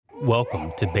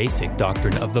Welcome to Basic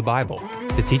Doctrine of the Bible.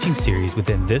 The teaching series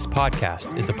within this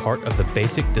podcast is a part of the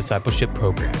Basic Discipleship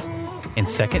Program. In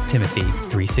 2 Timothy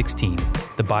 3:16,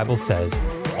 the Bible says,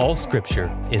 "All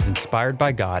Scripture is inspired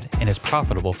by God and is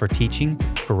profitable for teaching,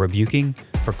 for rebuking,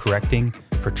 for correcting,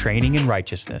 for training in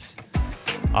righteousness."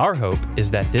 Our hope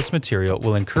is that this material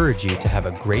will encourage you to have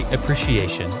a great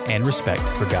appreciation and respect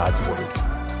for God's Word.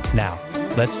 Now,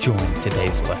 let's join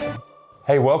today's lesson.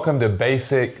 Hey, welcome to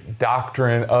Basic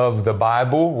Doctrine of the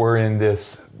Bible. We're in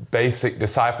this basic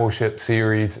discipleship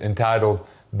series entitled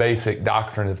Basic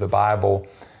Doctrine of the Bible.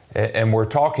 And we're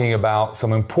talking about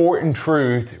some important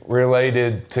truth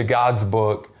related to God's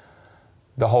book,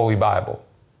 the Holy Bible,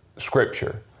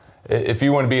 Scripture. If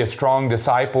you want to be a strong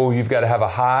disciple, you've got to have a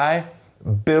high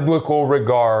biblical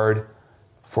regard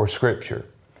for Scripture.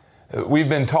 We've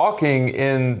been talking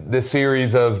in this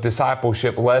series of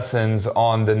discipleship lessons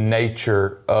on the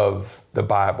nature of the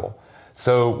Bible.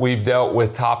 So we've dealt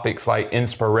with topics like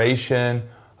inspiration,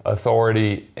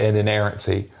 authority, and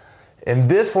inerrancy. In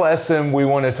this lesson, we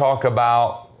want to talk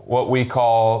about what we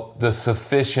call the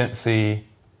sufficiency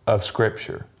of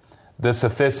Scripture. The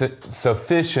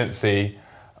sufficiency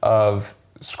of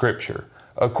Scripture.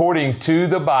 According to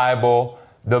the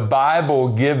Bible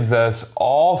gives us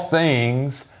all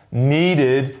things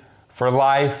needed for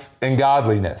life and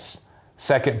godliness.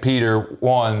 2 Peter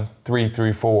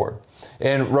 1:3-4.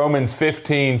 In Romans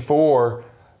 15:4,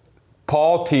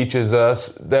 Paul teaches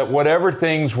us that whatever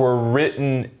things were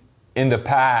written in the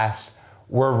past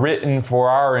were written for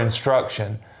our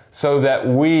instruction, so that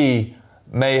we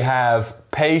may have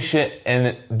patient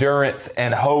endurance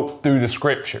and hope through the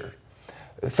Scripture.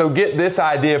 So get this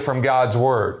idea from God's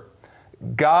Word.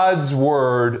 God's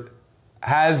Word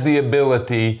has the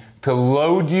ability to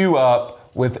load you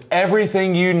up with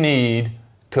everything you need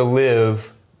to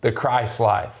live the Christ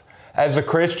life. As a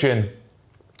Christian,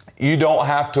 you don't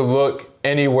have to look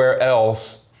anywhere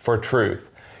else for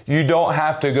truth. You don't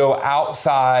have to go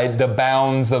outside the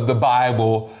bounds of the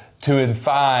Bible to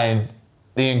find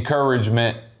the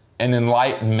encouragement and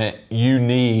enlightenment you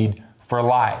need for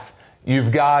life.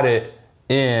 You've got it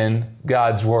in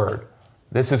God's Word.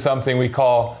 This is something we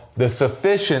call the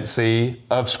sufficiency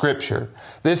of Scripture.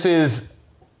 This is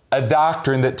a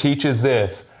doctrine that teaches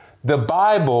this: the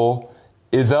Bible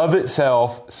is of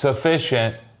itself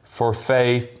sufficient for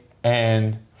faith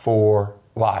and for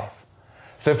life.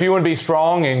 So if you want to be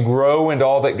strong and grow into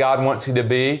all that God wants you to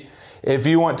be, if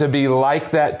you want to be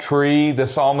like that tree, the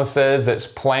psalmist says, that's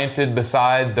planted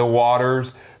beside the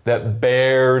waters, that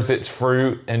bears its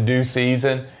fruit in due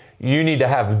season, you need to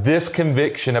have this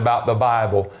conviction about the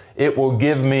Bible. It will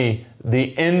give me the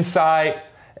insight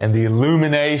and the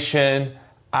illumination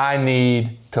I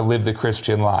need to live the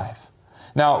Christian life.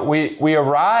 Now, we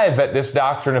arrive at this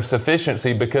doctrine of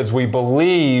sufficiency because we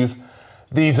believe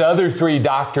these other three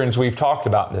doctrines we've talked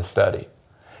about in this study.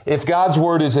 If God's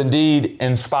Word is indeed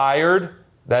inspired,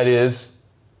 that is,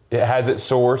 it has its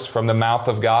source from the mouth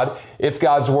of God. If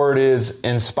God's Word is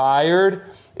inspired,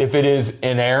 if it is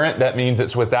inerrant, that means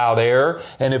it's without error.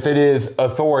 And if it is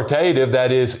authoritative,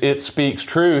 that is, it speaks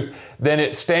truth, then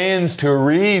it stands to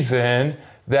reason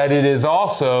that it is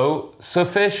also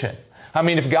sufficient. I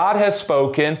mean, if God has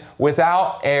spoken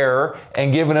without error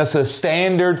and given us a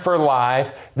standard for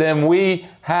life, then we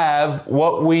have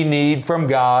what we need from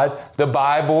God. The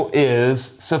Bible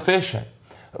is sufficient.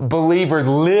 Believers,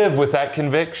 live with that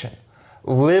conviction.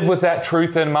 Live with that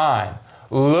truth in mind.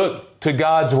 Look to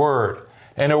God's Word.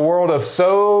 In a world of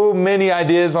so many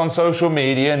ideas on social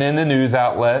media and in the news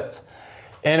outlets,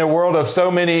 in a world of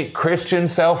so many Christian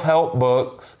self-help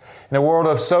books, in a world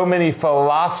of so many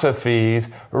philosophies,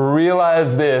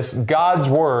 realize this: God's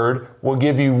Word will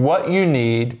give you what you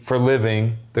need for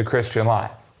living the Christian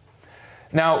life.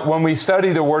 Now, when we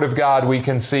study the Word of God, we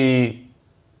can see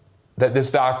that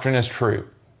this doctrine is true.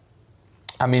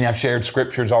 I mean, I've shared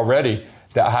scriptures already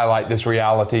that highlight this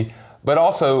reality. But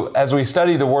also, as we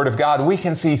study the Word of God, we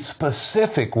can see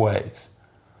specific ways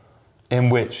in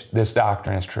which this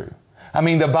doctrine is true. I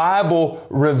mean, the Bible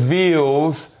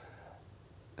reveals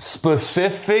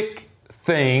specific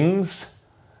things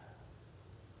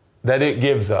that it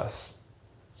gives us.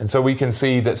 And so we can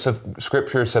see that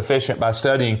Scripture is sufficient by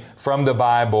studying from the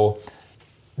Bible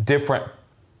different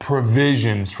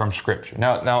provisions from Scripture.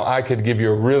 Now I could give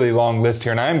you a really long list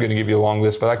here, and I am going to give you a long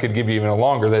list, but I could give you even a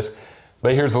longer list.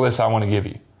 But here's the list I want to give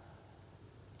you.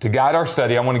 To guide our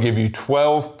study, I want to give you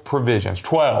 12 provisions.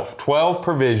 12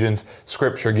 provisions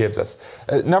Scripture gives us.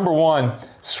 Number one,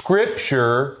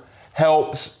 Scripture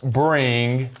helps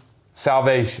bring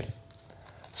salvation.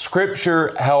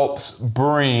 Scripture helps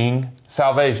bring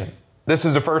salvation. This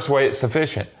is the first way it's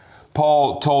sufficient.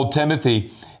 Paul told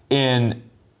Timothy in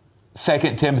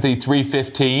 2 Timothy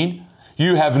 3:15,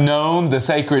 "You have known the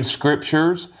sacred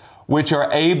scriptures, which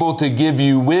are able to give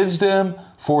you wisdom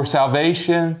for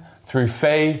salvation through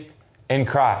faith in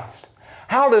Christ."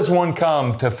 How does one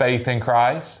come to faith in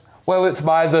Christ? Well, it's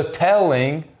by the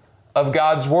telling of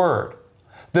God's Word.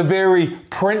 The very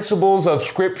principles of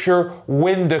Scripture,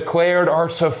 when declared, are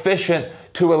sufficient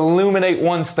to illuminate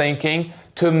one's thinking,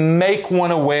 to make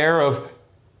one aware of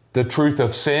the truth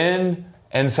of sin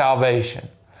and salvation.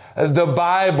 The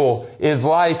Bible is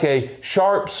like a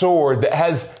sharp sword that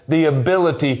has the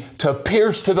ability to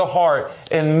pierce to the heart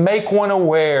and make one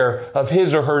aware of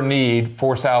his or her need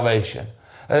for salvation.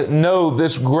 Know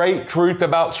this great truth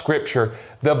about Scripture.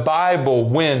 The Bible,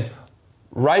 when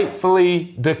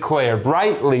rightly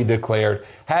declared,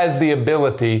 has the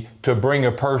ability to bring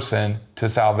a person to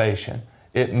salvation.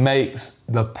 It makes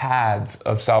the paths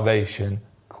of salvation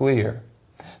clear.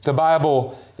 The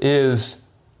Bible is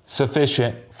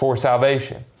sufficient for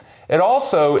salvation. It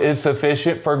also is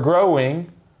sufficient for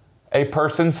growing a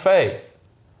person's faith.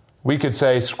 We could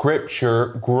say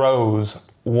Scripture grows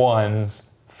one's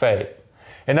faith.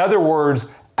 In other words,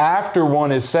 after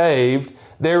one is saved,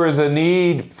 there is a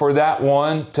need for that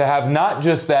one to have not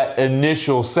just that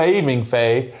initial saving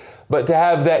faith, but to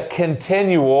have that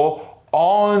continual,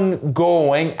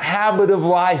 ongoing habit of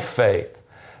life faith.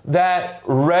 That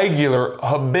regular,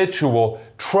 habitual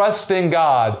trust in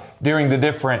God during the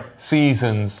different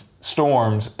seasons,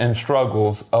 storms, and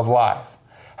struggles of life.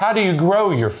 How do you grow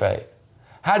your faith?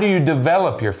 How do you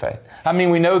develop your faith? I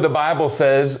mean, we know the Bible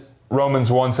says,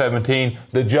 Romans 1:17,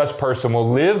 the just person will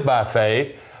live by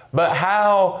faith, but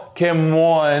how can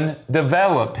one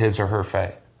develop his or her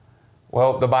faith?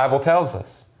 Well, the Bible tells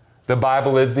us. The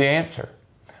Bible is the answer.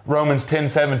 Romans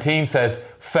 10:17 says,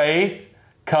 faith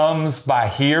comes by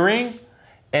hearing,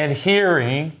 and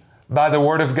hearing by the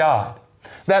Word of God.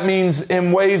 That means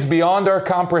in ways beyond our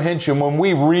comprehension, when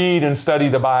we read and study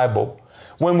the Bible,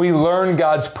 when we learn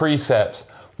God's precepts,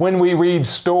 when we read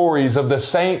stories of the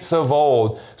saints of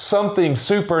old, something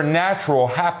supernatural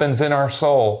happens in our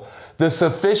soul. The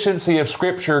sufficiency of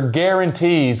Scripture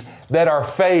guarantees that our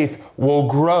faith will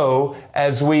grow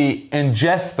as we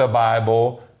ingest the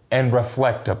Bible and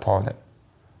reflect upon it.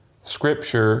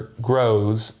 Scripture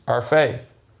grows our faith.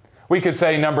 We could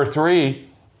say, number 3,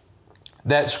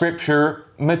 that Scripture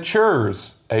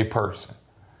matures a person.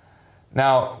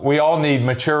 Now, we all need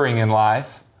maturing in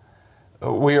life.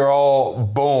 We are all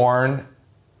born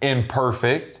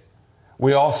imperfect.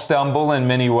 We all stumble in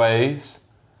many ways.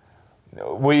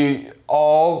 We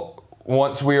all,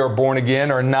 once we are born again,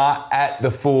 are not at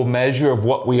the full measure of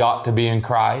what we ought to be in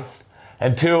Christ.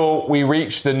 Until we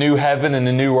reach the new heaven and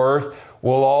the new earth,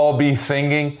 we'll all be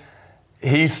singing,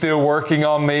 He's still working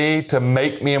on me to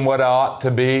make me in what I ought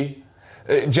to be.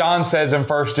 John says in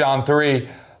 1 John 3,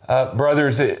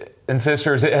 brothers and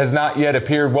sisters, it has not yet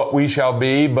appeared what we shall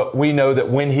be, but we know that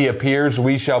when He appears,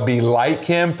 we shall be like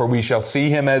Him, for we shall see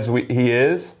Him as He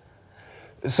is.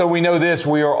 So we know this,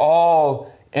 we are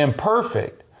all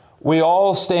imperfect. We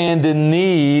all stand in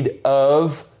need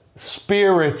of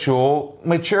spiritual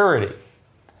maturity.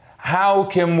 How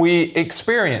can we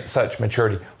experience such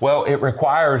maturity? Well, it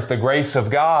requires the grace of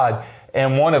God,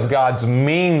 and one of God's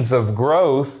means of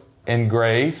growth in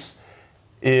grace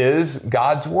is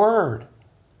God's Word.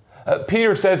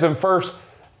 Peter says in 1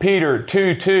 Peter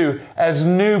 2:2, as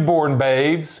newborn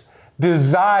babes,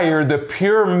 desire the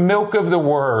pure milk of the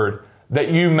Word, that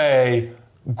you may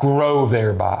grow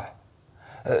thereby.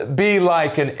 Be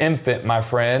like an infant, my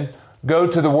friend. Go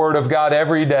to the Word of God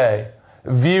every day.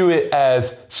 View it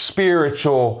as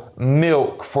spiritual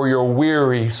milk for your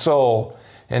weary soul.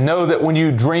 And know that when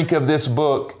you drink of this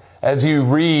book, as you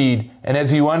read and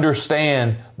as you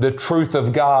understand the truth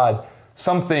of God,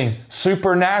 something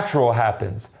supernatural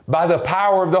happens. By the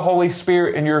power of the Holy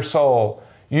Spirit in your soul,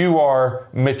 you are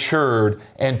matured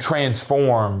and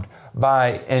transformed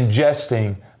by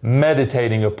ingesting,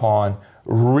 meditating upon,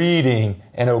 reading,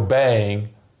 and obeying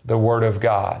the Word of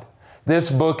God. This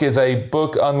book is a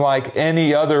book unlike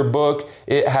any other book.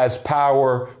 It has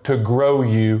power to grow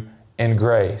you in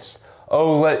grace.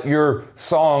 Oh, let your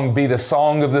song be the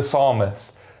song of the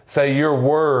psalmist. Say, your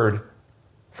Word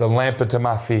is a lamp unto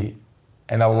my feet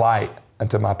and a light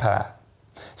unto my path.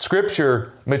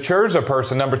 Scripture matures a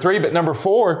person, number 3. But number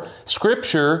 4,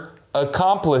 Scripture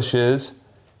accomplishes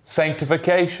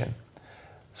sanctification.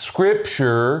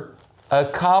 Scripture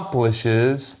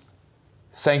accomplishes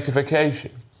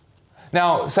sanctification.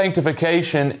 Now,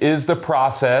 sanctification is the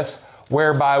process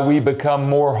whereby we become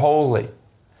more holy,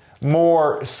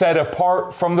 more set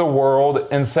apart from the world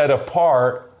and set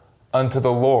apart unto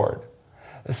the Lord.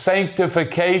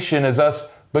 Sanctification is us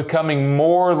becoming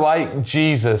more like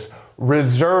Jesus,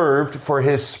 reserved for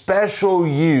His special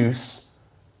use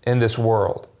in this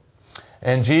world.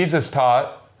 And Jesus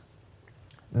taught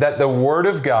that the Word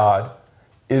of God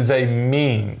is a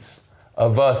means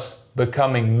of us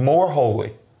becoming more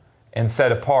holy and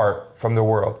set apart from the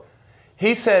world.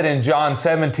 He said in John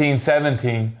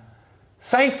 17:17,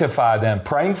 sanctify them,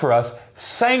 praying for us,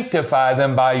 sanctify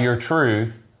them by your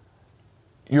truth.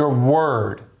 Your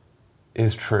Word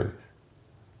is truth.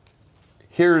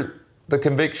 Hear the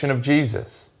conviction of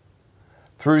Jesus.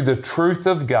 Through the truth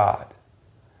of God,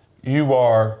 you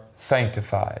are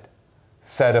sanctified,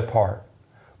 set apart.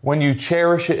 When you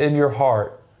cherish it in your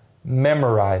heart,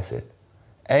 memorize it,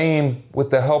 aim with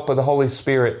the help of the Holy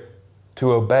Spirit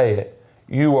to obey it,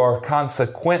 you are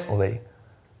consequently,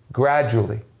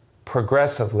 gradually,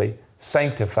 progressively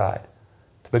sanctified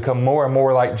to become more and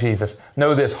more like Jesus.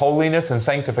 Know this, holiness and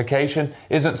sanctification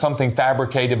isn't something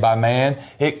fabricated by man.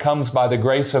 It comes by the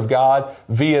grace of God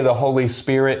via the Holy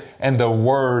Spirit and the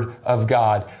Word of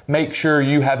God. Make sure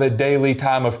you have a daily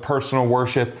time of personal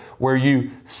worship where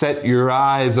you set your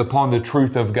eyes upon the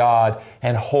truth of God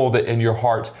and hold it in your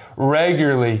hearts.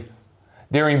 Regularly,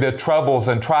 during the troubles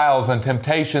and trials and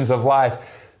temptations of life,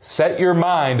 set your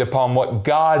mind upon what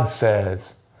God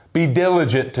says. Be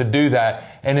diligent to do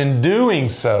that. And in doing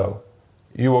so,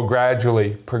 you will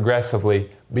gradually,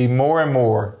 progressively be more and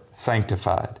more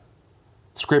sanctified.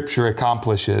 Scripture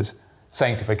accomplishes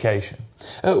sanctification.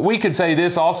 We could say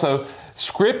this also,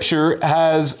 Scripture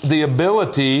has the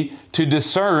ability to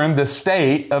discern the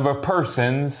state of a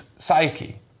person's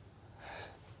psyche.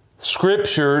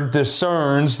 Scripture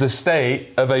discerns the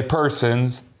state of a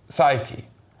person's psyche.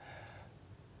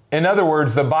 In other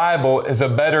words, the Bible is a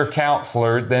better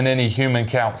counselor than any human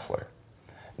counselor.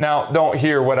 Now, don't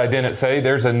hear what I didn't say.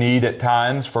 There's a need at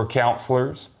times for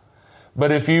counselors.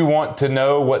 But if you want to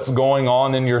know what's going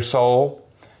on in your soul,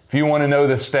 if you want to know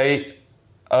the state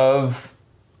of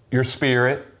your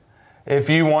spirit, if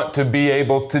you want to be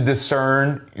able to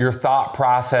discern your thought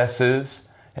processes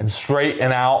and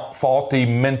straighten out faulty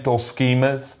mental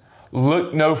schemas,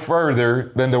 look no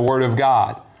further than the Word of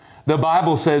God. The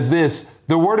Bible says this,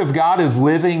 the Word of God is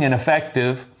living and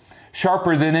effective,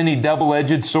 sharper than any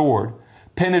double-edged sword,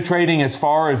 penetrating as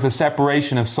far as the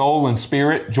separation of soul and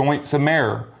spirit, joints and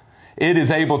marrow. It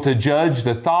is able to judge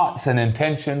the thoughts and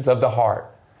intentions of the heart.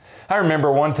 I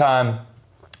remember one time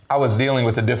I was dealing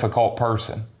with a difficult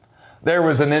person. There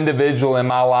was an individual in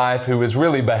my life who was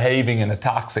really behaving in a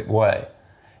toxic way.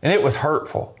 And it was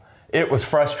hurtful. It was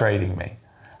frustrating me.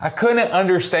 I couldn't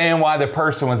understand why the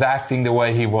person was acting the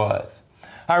way he was.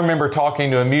 I remember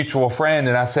talking to a mutual friend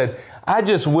and I said, I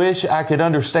just wish I could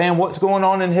understand what's going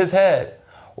on in his head.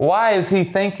 Why is he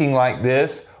thinking like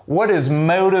this? What is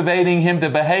motivating him to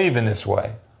behave in this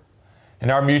way? And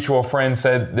our mutual friend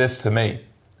said this to me.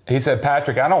 He said,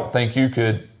 Patrick, I don't think you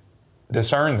could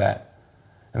discern that.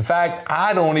 In fact,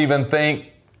 I don't even think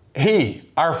he,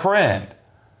 our friend,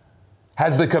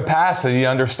 has the capacity to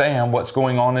understand what's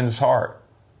going on in his heart.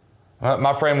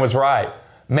 My friend was right.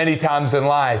 Many times in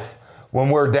life, when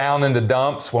we're down in the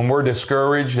dumps, when we're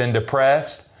discouraged and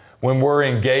depressed, when we're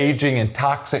engaging in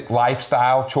toxic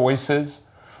lifestyle choices,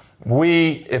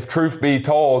 we, if truth be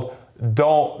told,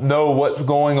 don't know what's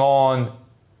going on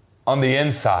the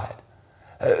inside.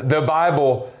 The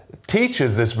Bible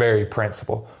teaches this very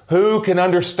principle. Who can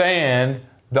understand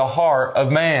the heart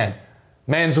of man?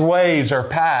 Man's ways are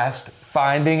past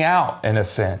finding out, in a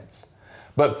sense.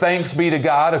 But thanks be to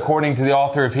God, according to the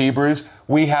author of Hebrews,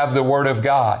 we have the Word of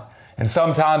God. And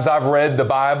sometimes I've read the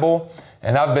Bible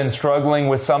and I've been struggling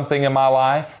with something in my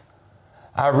life.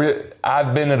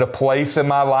 I've been at a place in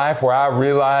my life where I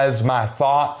realize my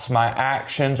thoughts, my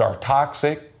actions are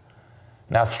toxic.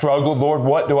 And I've struggled, Lord,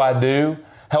 what do I do?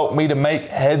 Help me to make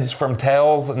heads from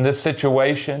tails in this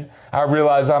situation. I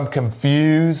realize I'm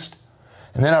confused.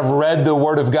 And then I've read the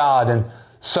Word of God and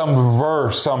some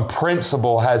verse, some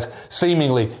principle has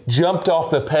seemingly jumped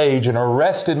off the page and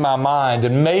arrested my mind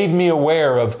and made me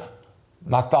aware of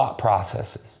my thought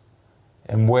processes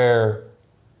and where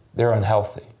they're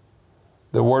unhealthy.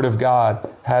 The Word of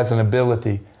God has an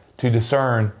ability to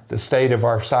discern the state of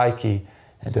our psyche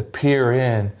and to peer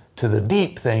in to the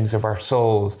deep things of our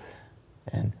souls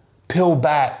and peel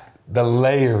back the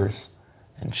layers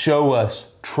and show us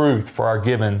truth for our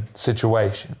given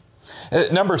situation.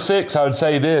 Number 6, I would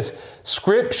say this,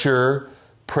 Scripture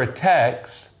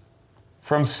protects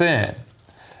from sin.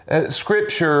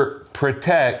 Scripture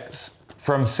protects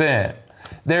from sin.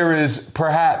 There is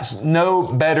perhaps no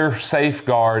better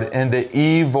safeguard in the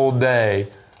evil day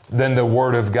than the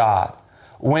Word of God.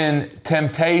 When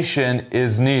temptation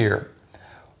is near,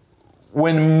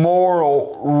 when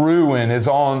moral ruin is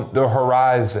on the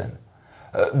horizon,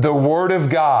 the Word of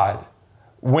God,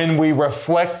 when we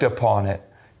reflect upon it,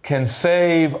 can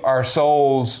save our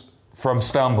souls from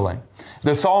stumbling.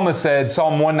 The psalmist said,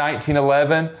 Psalm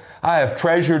 119:11, I have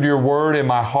treasured your word in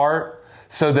my heart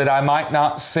so that I might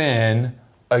not sin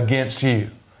against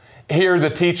you. Hear the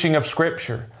teaching of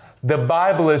Scripture. The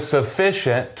Bible is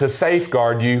sufficient to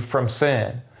safeguard you from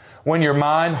sin. When your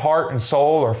mind, heart, and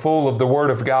soul are full of the Word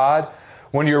of God,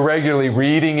 when you're regularly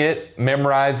reading it,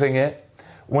 memorizing it,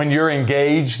 when you're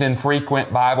engaged in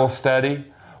frequent Bible study,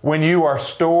 when you are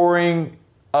storing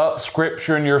up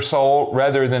Scripture in your soul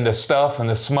rather than the stuff and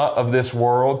the smut of this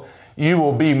world, you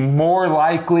will be more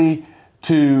likely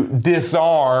to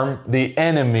disarm the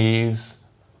enemy's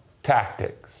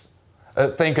tactics.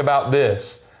 Think about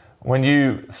this. When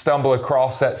you stumble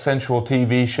across that sensual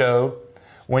TV show,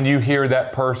 when you hear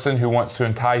that person who wants to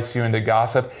entice you into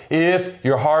gossip, if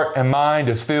your heart and mind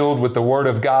is filled with the Word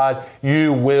of God,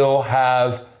 you will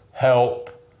have help.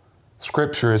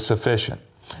 Scripture is sufficient.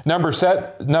 Number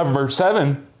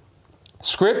seven,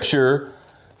 Scripture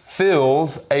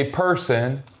fills a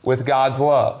person with God's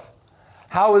love.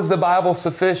 How is the Bible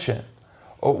sufficient?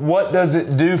 What does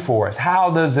it do for us? How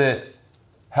does it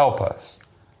help us?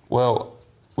 Well,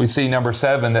 we see number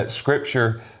 7, that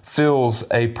Scripture fills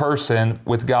a person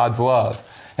with God's love.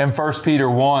 In 1 Peter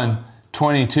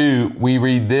 1:22, we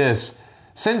read this,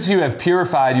 since you have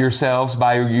purified yourselves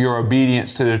by your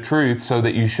obedience to the truth so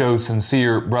that you show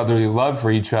sincere brotherly love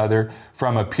for each other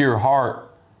from a pure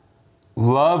heart,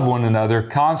 love one another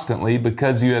constantly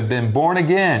because you have been born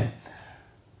again,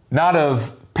 not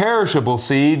of perishable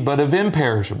seed, but of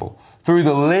imperishable, through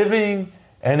the living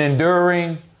and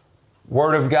enduring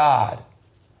Word of God.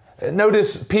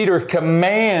 Notice Peter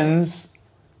commands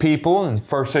people in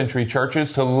first century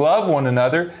churches to love one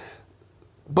another,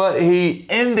 but he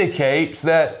indicates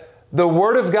that the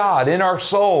Word of God in our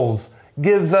souls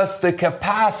gives us the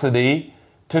capacity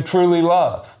to truly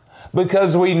love.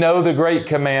 Because we know the great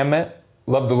commandment,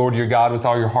 love the Lord your God with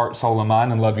all your heart, soul, and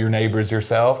mind, and love your neighbor as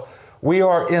yourself, we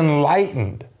are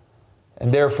enlightened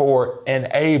and therefore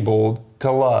enabled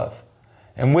to love.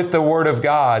 And with the Word of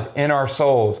God in our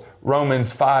souls,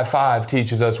 Romans 5:5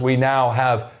 teaches us we now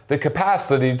have the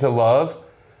capacity to love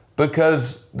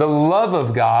because the love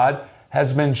of God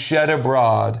has been shed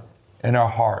abroad in our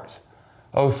hearts.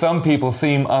 Oh, some people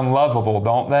seem unlovable,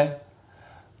 don't they?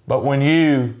 But when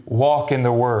you walk in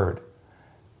the Word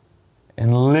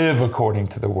and live according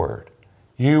to the Word,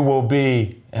 you will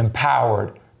be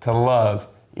empowered to love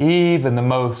even the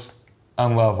most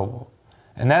unlovable.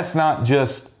 And that's not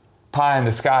just pie in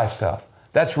the sky stuff.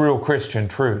 That's real Christian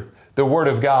truth. The Word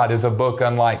of God is a book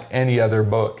unlike any other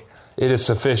book. It is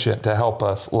sufficient to help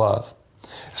us love.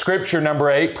 Scripture number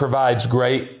 8 provides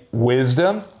great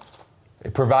wisdom.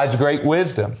 It provides great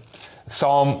wisdom.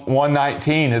 Psalm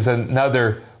 119 is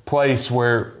another place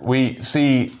where we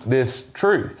see this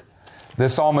truth. The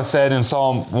psalmist said in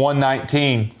Psalm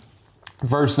 119,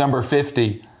 verse number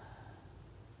 50,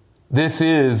 this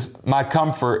is my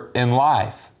comfort in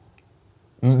life.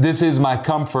 This is my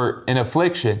comfort in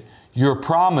affliction. Your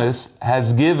promise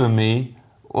has given me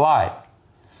light.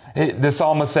 The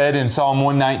psalmist said in Psalm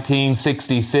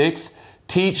 119:66,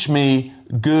 teach me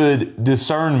good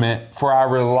discernment, for I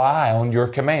rely on your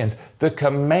commands. The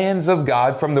commands of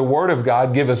God from the Word of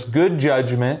God give us good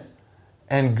judgment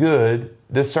and good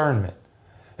discernment.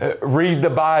 Read the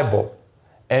Bible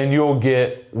and you'll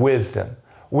get wisdom.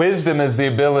 Wisdom is the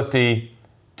ability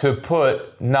to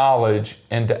put knowledge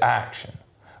into action.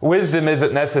 Wisdom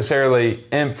isn't necessarily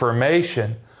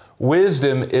information.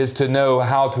 Wisdom is to know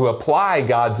how to apply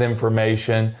God's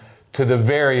information to the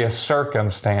various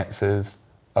circumstances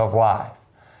of life.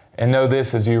 And know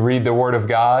this, as you read the Word of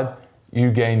God, you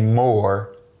gain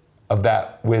more of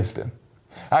that wisdom.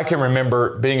 I can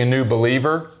remember being a new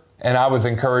believer, and I was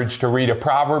encouraged to read a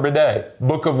proverb a day,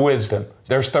 book of wisdom.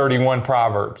 There's 31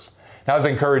 proverbs. And I was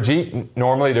encouraged,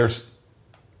 normally there's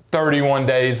 31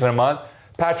 days in a month.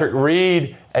 Patrick,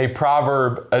 read a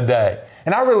proverb a day.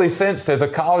 And I really sensed as a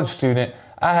college student,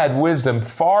 I had wisdom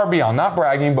far beyond, not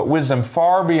bragging, but wisdom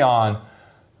far beyond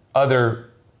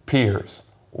other peers.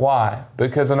 Why?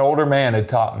 Because an older man had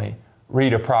taught me,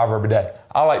 read a proverb a day.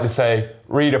 I like to say,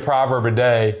 read a proverb a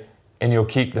day and you'll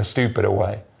keep the stupid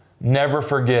away. Never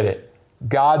forget it.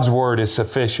 God's Word is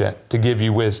sufficient to give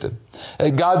you wisdom.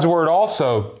 God's Word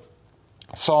also,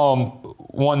 Psalm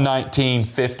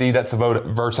 119:50, that's the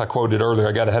verse I quoted earlier.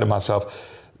 I got ahead of myself.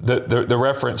 The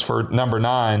reference for number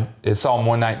 9 is Psalm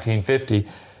 119:50.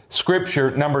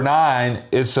 Scripture, number 9,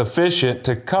 is sufficient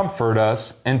to comfort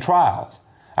us in trials.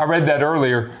 I read that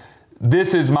earlier.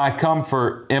 This is my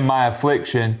comfort in my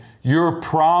affliction. Your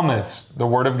promise, the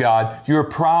Word of God, your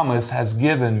promise has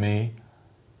given me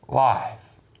life.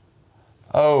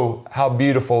 Oh, how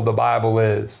beautiful the Bible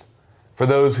is for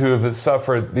those who have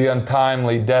suffered the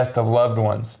untimely death of loved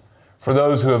ones, for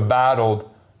those who have battled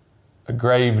a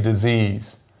grave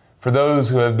disease, for those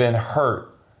who have been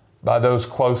hurt by those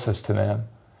closest to them,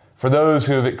 for those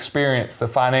who have experienced the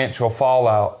financial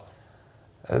fallout.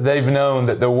 They've known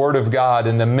that the Word of God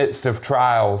in the midst of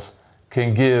trials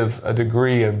can give a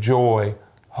degree of joy,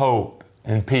 hope,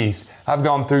 and peace. I've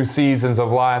gone through seasons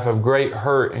of life of great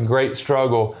hurt and great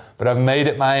struggle, but I've made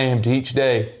it my aim to each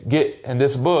day get in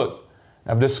this book.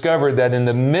 I've discovered that in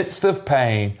the midst of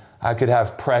pain, I could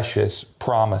have precious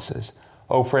promises.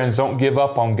 Oh, friends, don't give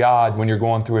up on God when you're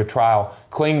going through a trial.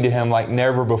 Cling to Him like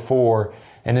never before.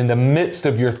 And in the midst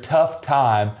of your tough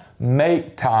time,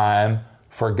 make time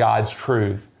for God's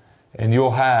truth. And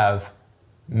you'll have,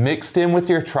 mixed in with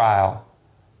your trial,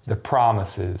 the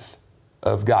promises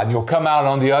of God. And you'll come out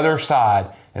on the other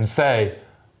side and say,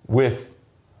 with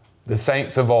the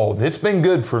saints of old, it's been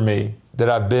good for me that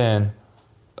I've been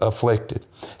afflicted.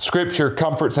 Scripture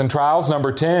comforts in trials.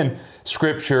 Number 10,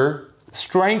 Scripture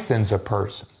strengthens a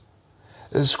person.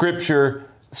 Scripture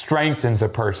strengthens a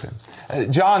person.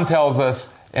 John tells us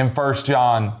in 1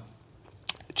 John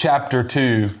chapter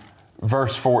 2,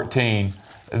 verse 14,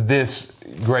 this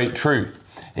great truth.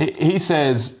 He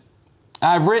says,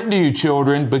 I've written to you,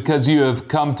 children, because you have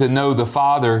come to know the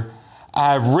Father.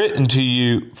 I've written to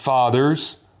you,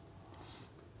 fathers,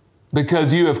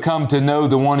 because you have come to know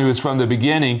the one who is from the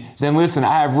beginning. Then listen,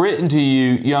 I have written to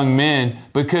you, young men,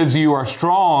 because you are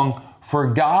strong, for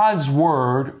God's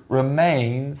word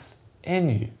remains in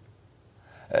you.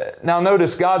 Now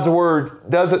notice, God's word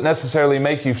doesn't necessarily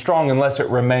make you strong unless it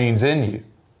remains in you.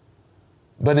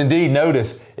 But indeed,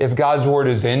 notice, if God's word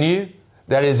is in you,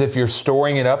 that is, if you're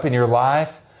storing it up in your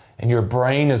life and your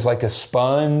brain is like a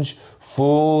sponge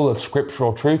full of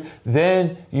scriptural truth,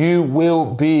 then you will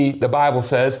be, the Bible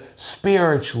says,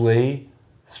 spiritually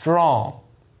strong.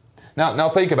 Now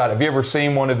think about it. Have you ever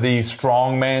seen one of these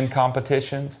strongman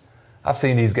competitions? I've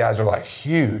seen these guys are like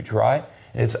huge, right?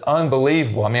 And it's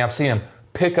unbelievable. I mean, I've seen them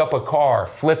pick up a car,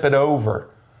 flip it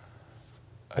over,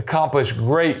 accomplish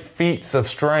great feats of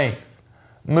strength,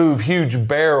 move huge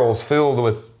barrels filled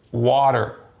with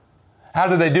water. How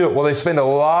do they do it? Well, they spend a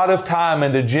lot of time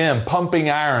in the gym, pumping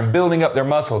iron, building up their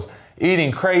muscles,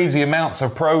 eating crazy amounts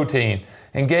of protein,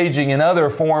 engaging in other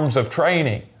forms of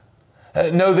training.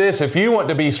 Know this, if you want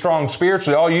to be strong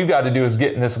spiritually, all you got to do is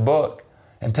get in this book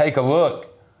and take a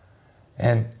look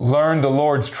and learn the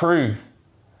Lord's truth.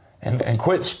 And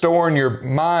quit storing your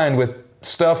mind with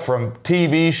stuff from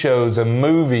TV shows and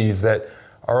movies that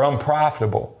are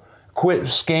unprofitable. Quit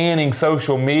scanning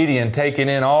social media and taking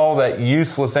in all that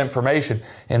useless information.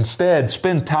 Instead,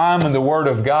 spend time in the Word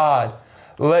of God.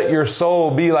 Let your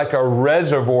soul be like a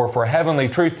reservoir for heavenly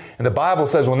truth. And the Bible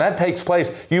says when that takes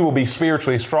place, you will be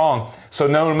spiritually strong. So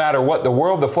no matter what the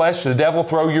world, the flesh, the devil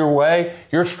throw your way,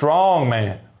 you're strong,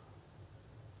 man.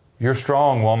 You're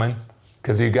strong, woman,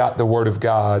 because you got the Word of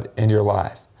God in your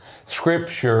life.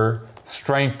 Scripture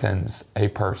strengthens a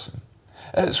person.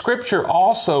 Scripture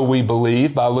also, we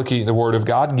believe, by looking at the Word of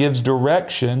God, gives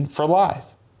direction for life.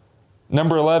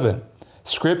 Number 11,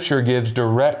 Scripture gives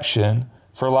direction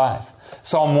for life.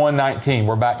 Psalm 119,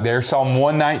 we're back there. Psalm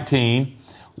 119,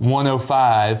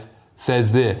 105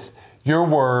 says this, Your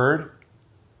Word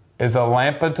is a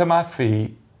lamp unto my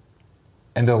feet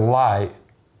and a light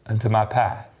unto my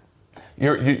path.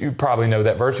 You probably know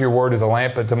that verse. Your Word is a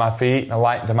lamp unto my feet and a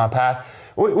light unto my path.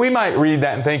 We might read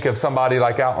that and think of somebody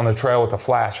like out on the trail with a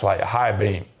flashlight, a high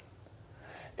beam.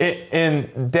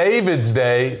 In David's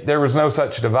day, there was no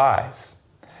such device.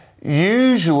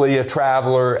 Usually a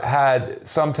traveler had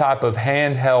some type of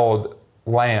handheld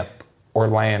lamp or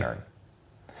lantern.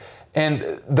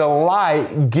 And the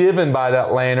light given by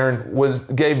that lantern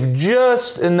gave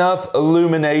just enough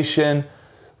illumination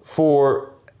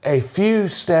for a few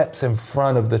steps in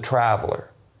front of the traveler.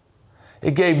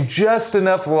 It gave just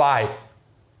enough light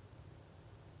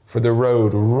for the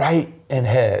road right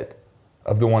ahead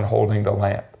of the one holding the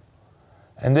lamp.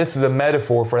 And this is a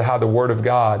metaphor for how the Word of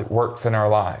God works in our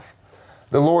life.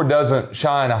 The Lord doesn't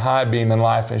shine a high beam in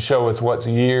life and show us what's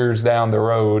years down the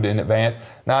road in advance,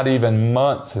 not even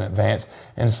months in advance.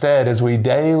 Instead, as we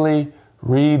daily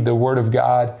read the Word of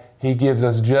God, He gives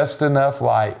us just enough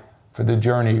light for the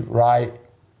journey right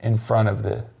in front of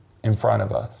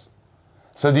us.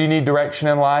 So do you need direction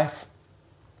in life?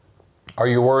 Are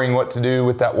you worrying what to do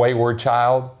with that wayward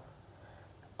child?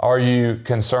 Are you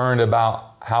concerned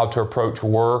about how to approach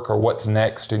work or what's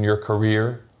next in your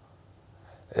career?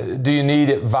 Do you need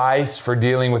advice for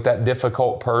dealing with that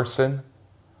difficult person?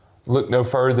 Look no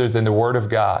further than the Word of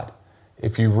God.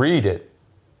 If you read it,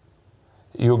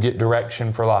 you'll get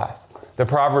direction for life. The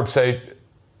Proverbs say,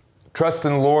 trust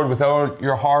in the Lord with all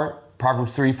your heart,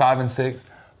 Proverbs 3, 5, and 6.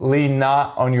 Lean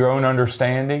not on your own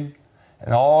understanding.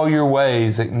 In all your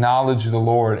ways acknowledge the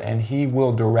Lord, and He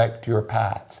will direct your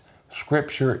paths.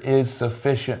 Scripture is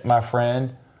sufficient, my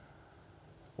friend.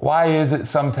 Why is it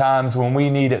sometimes when we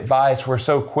need advice, we're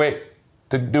so quick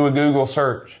to do a Google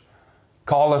search,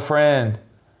 call a friend,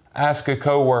 ask a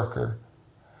coworker,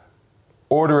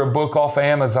 order a book off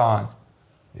Amazon?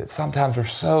 Yet sometimes we're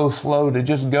so slow to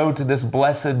just go to this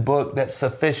blessed book that's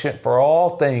sufficient for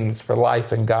all things, for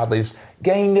life and godliness.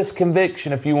 Gain this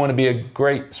conviction if you want to be a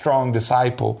great, strong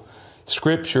disciple.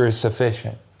 Scripture is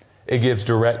sufficient. It gives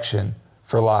direction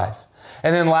for life.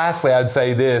 And then lastly, I'd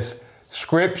say this.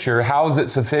 Scripture, how is it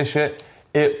sufficient?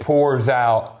 It pours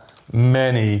out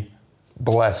many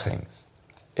blessings.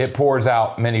 It pours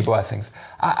out many blessings.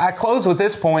 I close with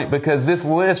this point because this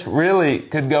list really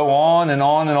could go on and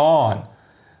on and on.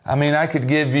 I mean, I could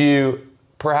give you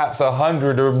perhaps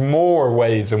 100 or more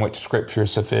ways in which Scripture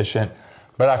is sufficient.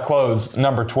 But I close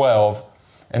number 12.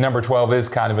 And number 12 is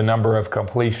kind of a number of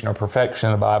completion or perfection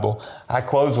in the Bible. I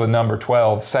close with number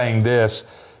 12 saying this.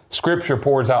 Scripture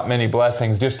pours out many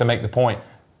blessings, just to make the point.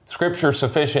 Scripture is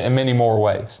sufficient in many more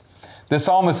ways. The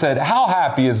psalmist said, how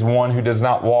happy is one who does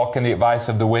not walk in the advice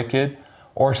of the wicked,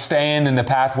 or stand in the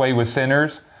pathway with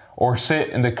sinners, or sit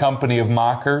in the company of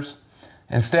mockers.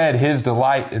 Instead, his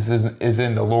delight is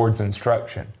in the Lord's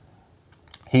instruction.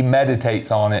 He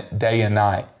meditates on it day and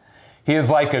night. He is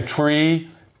like a tree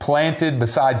planted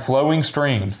beside flowing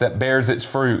streams that bears its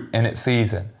fruit in its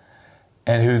season,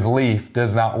 and whose leaf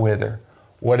does not wither.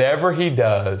 Whatever he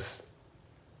does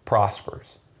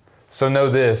prospers. So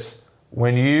know this,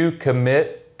 when you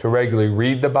commit to regularly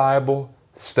read the Bible,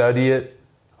 study it,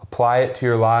 apply it to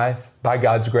your life, by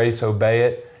God's grace obey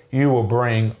it, you will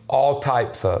bring all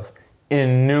types of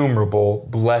innumerable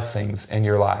blessings in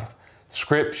your life.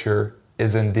 Scripture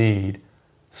is indeed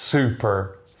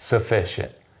super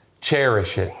sufficient.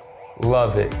 Cherish it,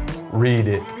 love it, read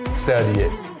it, study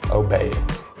it, obey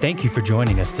it. Thank you for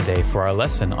joining us today for our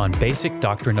lesson on basic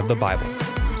doctrine of the Bible.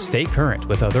 Stay current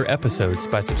with other episodes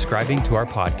by subscribing to our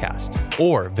podcast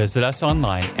or visit us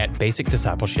online at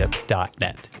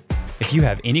basicdiscipleship.net. If you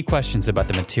have any questions about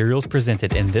the materials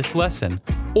presented in this lesson,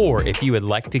 or if you would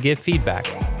like to give feedback,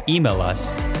 email us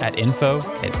at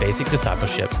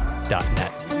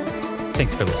info@basicdiscipleship.net.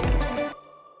 Thanks for listening.